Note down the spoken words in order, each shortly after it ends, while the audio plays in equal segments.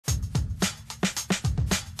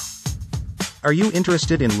Are you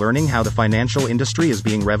interested in learning how the financial industry is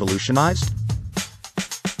being revolutionized?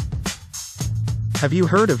 Have you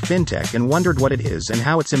heard of Fintech and wondered what it is and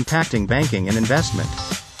how it's impacting banking and investment?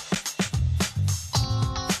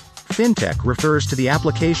 Fintech refers to the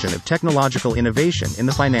application of technological innovation in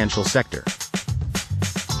the financial sector.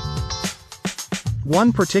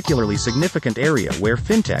 One particularly significant area where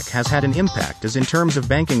Fintech has had an impact is in terms of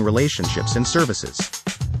banking relationships and services.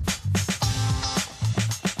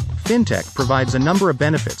 Fintech provides a number of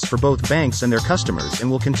benefits for both banks and their customers and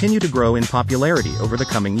will continue to grow in popularity over the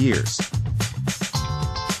coming years.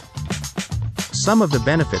 Some of the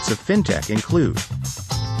benefits of Fintech include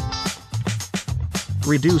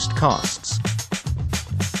reduced costs.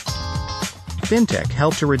 Fintech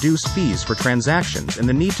help to reduce fees for transactions and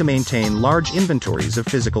the need to maintain large inventories of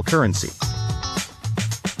physical currency.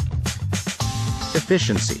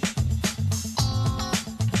 Efficiency.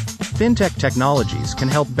 Fintech technologies can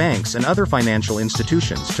help banks and other financial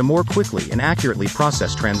institutions to more quickly and accurately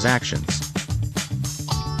process transactions.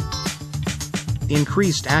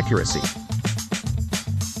 Increased accuracy.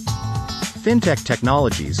 Fintech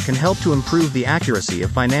technologies can help to improve the accuracy of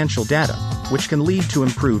financial data, which can lead to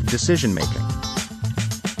improved decision-making.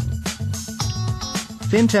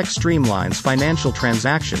 Fintech streamlines financial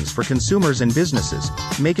transactions for consumers and businesses,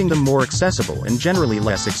 making them more accessible and generally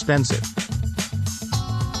less expensive.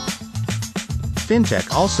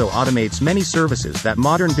 Fintech also automates many services that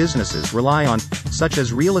modern businesses rely on, such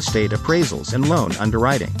as real estate appraisals and loan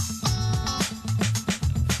underwriting.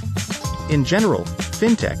 In general,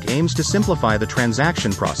 Fintech aims to simplify the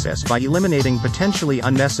transaction process by eliminating potentially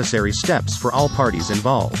unnecessary steps for all parties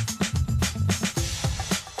involved.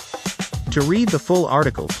 To read the full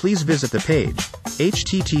article, please visit the page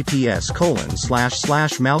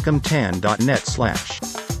https://malcolmtan.net/.